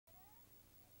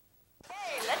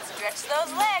Stretch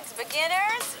those legs,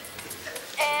 beginners.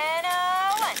 And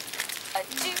a 1, a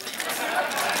 2.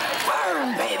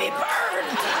 Burn, baby, burn.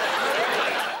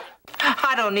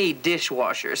 I don't need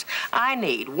dishwashers. I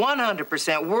need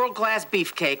 100% world-class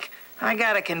beefcake. I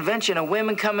got a convention of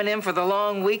women coming in for the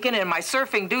long weekend, and my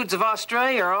surfing dudes of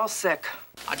Australia are all sick.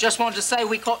 I just wanted to say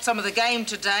we caught some of the game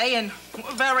today, and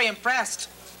we're very impressed.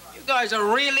 You guys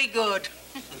are really good.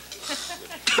 Here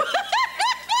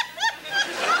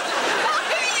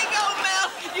you go, Mel.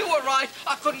 You were right.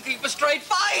 I couldn't keep a straight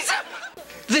face.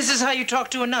 This is how you talk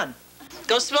to a nun.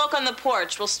 Go smoke on the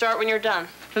porch. We'll start when you're done.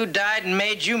 Who died and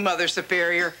made you Mother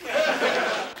Superior?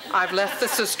 I've left the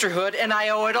sisterhood, and I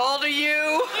owe it all to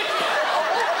you.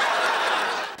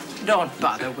 Don't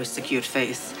bother with the cute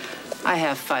face. I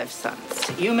have 5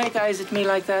 sons. You make eyes at me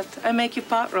like that, I make you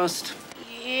pot roast.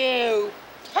 You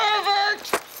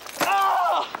pervert!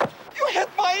 Oh! You hit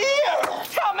my ear!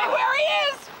 Tell me where he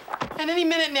is! And any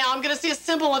minute now, I'm gonna see a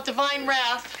symbol of divine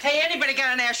wrath. Hey, anybody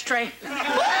got an ashtray?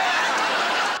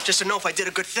 Just to know if I did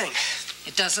a good thing.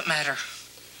 It doesn't matter.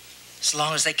 As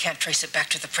long as they can't trace it back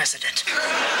to the president.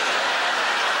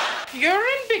 You're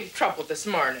in big trouble this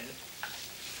morning.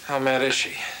 How mad is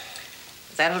she?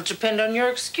 That'll depend on your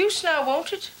excuse now,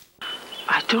 won't it?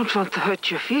 I don't want to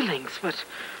hurt your feelings, but,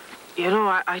 you know,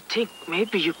 I think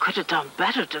maybe you could have done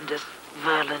better than this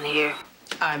violin here.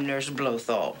 I'm Nurse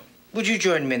Blothall. Would you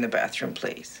join me in the bathroom,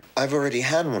 please? I've already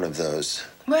had one of those.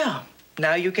 Well,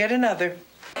 now you get another.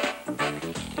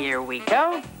 Here we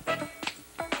go.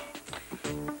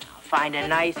 Find a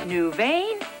nice new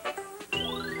vein.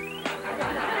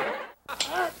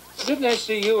 Didn't I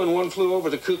see you in One Flew Over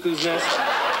the Cuckoo's Nest?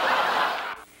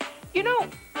 You know,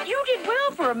 you did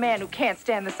well for a man who can't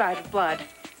stand the sight of blood.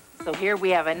 So here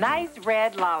we have a nice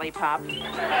red lollipop.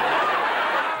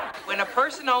 When a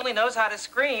person only knows how to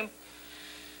scream,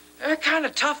 they're kind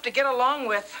of tough to get along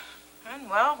with. And,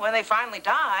 well, when they finally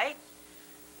die,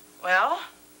 well,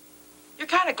 you're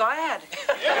kind of glad.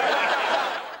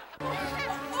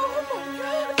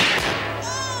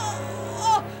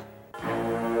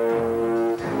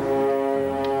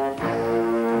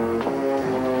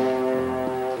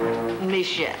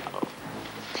 Michelle,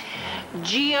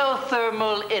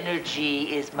 geothermal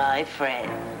energy is my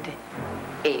friend.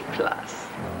 A+.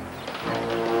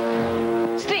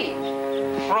 Steve,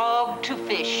 frog to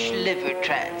fish liver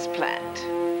transplant.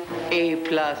 A++.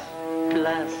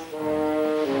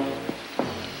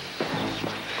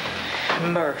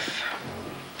 Murph,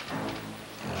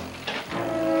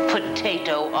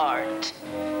 potato art.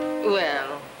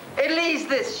 Well, at least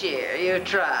this year you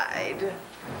tried.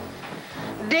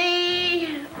 D+.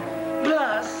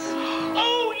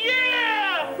 Oh,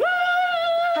 yeah! Woo!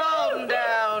 Calm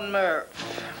down, Murph.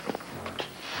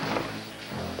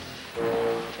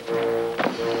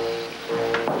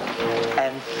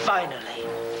 And finally,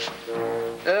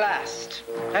 last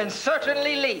and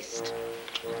certainly least,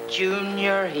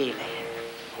 Junior Healy.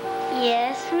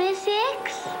 Yes, Miss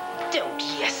Hicks? Don't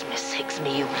yes, Miss Hicks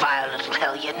me, you vile little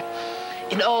hellion.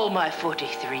 In all my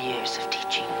 43 years of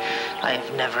teaching, I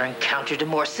have never encountered a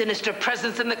more sinister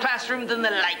presence in the classroom than the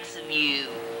likes of you.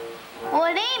 Well,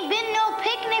 it ain't been no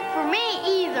picnic for me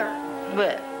either.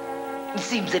 Well, it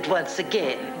seems that once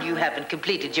again, you haven't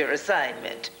completed your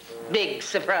assignment. Big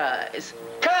surprise.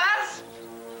 Class,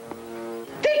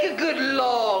 take a good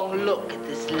long look at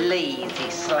this lazy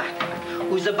slacker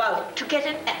who's about to get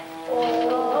an F.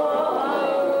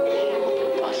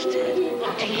 Busted.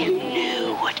 Do you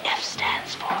know what F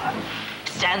stands for? It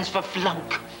stands for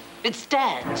flunk. It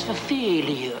stands for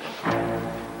failure.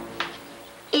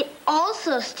 It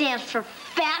also stands for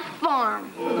Fat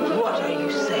Farm. What are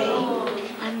you saying?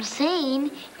 I'm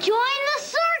saying join the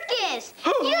circus.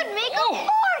 You'd make a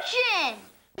fortune.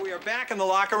 We are back in the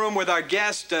locker room with our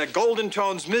guest, Golden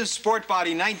Tones Ms. Sport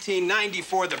Body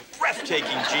 1994, the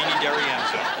breathtaking Jeannie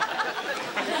D'Arienzo.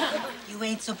 You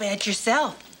ain't so bad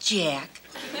yourself, Jack.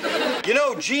 You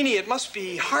know, Jeannie, it must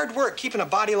be hard work keeping a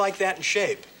body like that in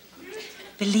shape.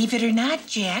 Believe it or not,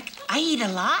 Jack, I eat a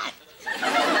lot.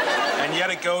 And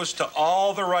yet it goes to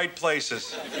all the right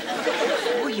places.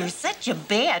 Oh, you're such a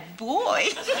bad boy.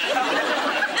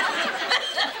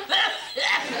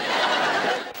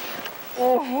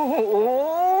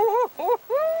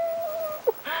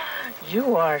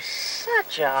 You are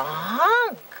such a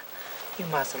hunk. You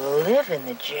must live in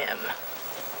the gym.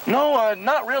 No,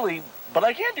 not really, but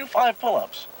I can do 5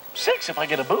 pull-ups. 6 if I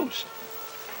get a boost.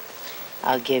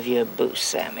 I'll give you a boost,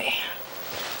 Sammy.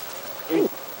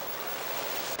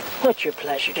 What's your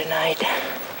pleasure tonight?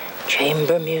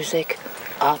 Chamber music?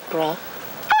 Opera?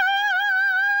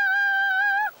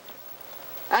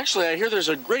 Actually, I hear there's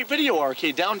a great video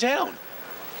arcade downtown.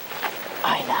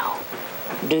 I know.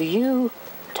 Do you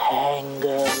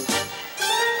tango?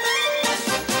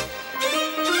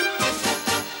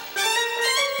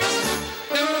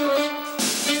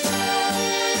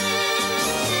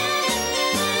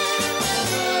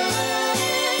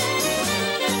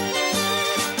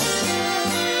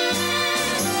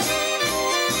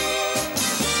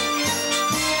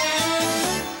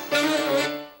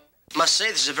 Must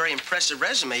say, this is a very impressive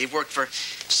resume. You've worked for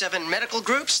 7 medical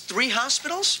groups, 3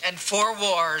 hospitals. And 4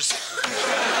 wars.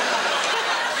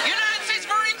 United States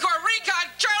Marine Corps, Recon,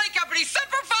 Charlie Company,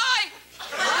 Semper Fi!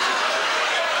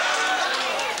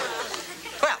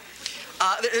 Well,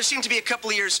 there seem to be a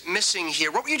couple of years missing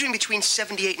here. What were you doing between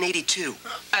 78 and 82?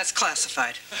 As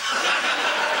classified.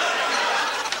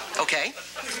 Okay.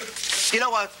 You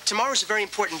know, tomorrow's a very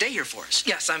important day here for us.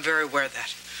 Yes, I'm very aware of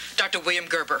that. Dr. William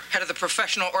Gerber, head of the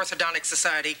Professional Orthodontic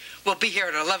Society, will be here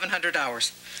at 1100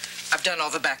 hours. I've done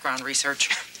all the background research.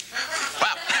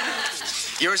 Wow.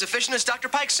 You're as efficient as Dr.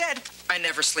 Pike said. I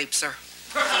never sleep, sir.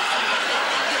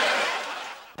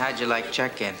 How'd you like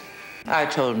check-in? I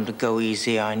told him to go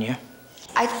easy on you.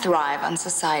 I thrive on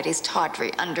society's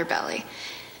tawdry underbelly.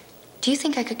 Do you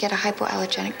think I could get a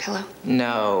hypoallergenic pillow?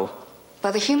 No.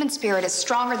 Well, the human spirit is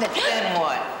stronger than... Then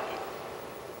what?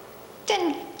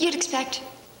 Then you'd expect.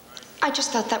 I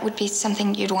just thought that would be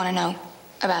something you'd want to know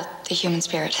about the human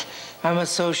spirit. I'm a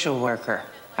social worker.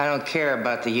 I don't care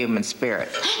about the human spirit.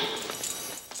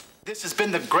 This has been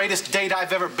the greatest date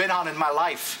I've ever been on in my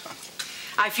life.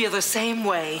 I feel the same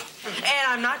way. And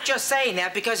I'm not just saying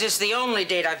that because it's the only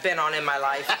date I've been on in my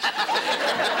life.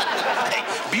 Hey,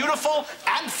 beautiful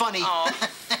and funny. Oh.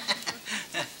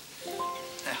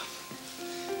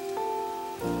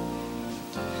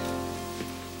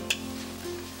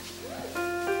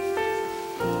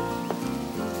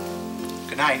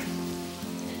 Good night.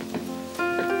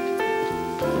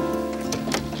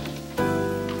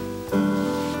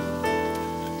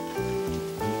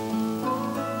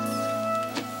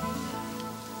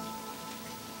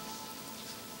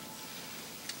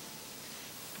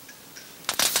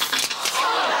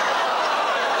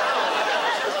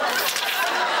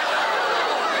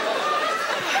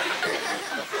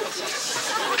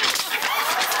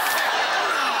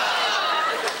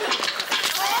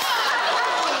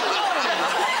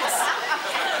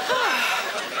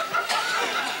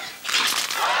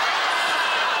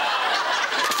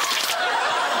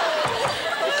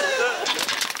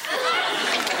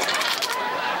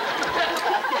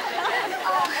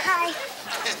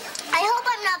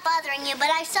 But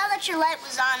I saw that your light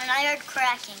was on and I heard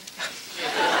cracking.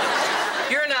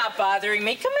 You're not bothering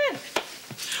me. Come in.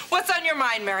 What's on your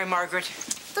mind, Mary Margaret?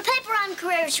 The paper on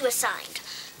careers you assigned.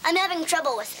 I'm having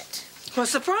trouble with it.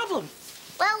 What's the problem?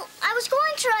 Well, I was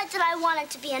going to write that I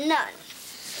wanted to be a nun.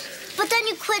 But then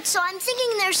you quit, so I'm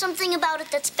thinking there's something about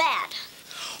it that's bad.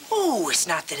 Oh, it's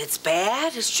not that it's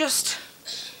bad. It's just...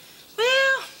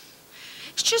 Well,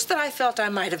 it's just that I felt I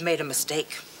might have made a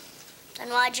mistake. Then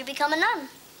why'd you become a nun?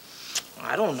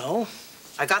 I don't know.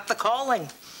 I got the calling.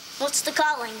 What's the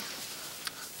calling?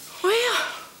 Well,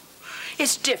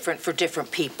 it's different for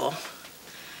different people.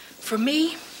 For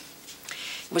me,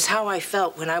 it was how I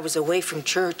felt when I was away from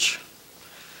church.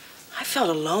 I felt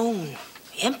alone,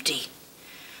 empty.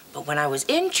 But when I was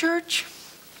in church,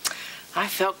 I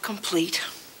felt complete,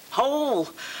 whole,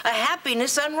 a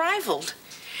happiness unrivaled.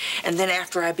 And then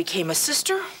after I became a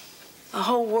sister, the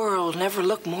whole world never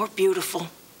looked more beautiful.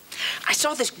 I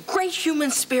saw this great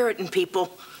human spirit in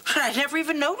people that I'd never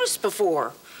even noticed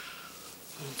before.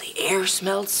 The air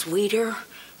smelled sweeter,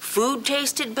 food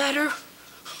tasted better.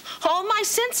 All my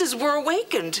senses were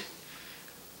awakened.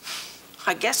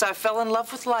 I guess I fell in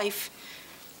love with life,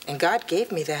 and God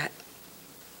gave me that.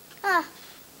 Huh.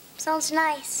 Sounds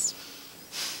nice.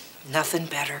 Nothing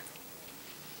better.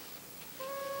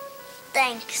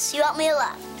 Thanks. You helped me a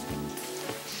lot.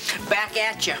 Back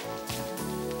at you.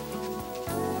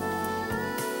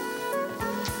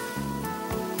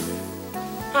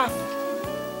 Huh.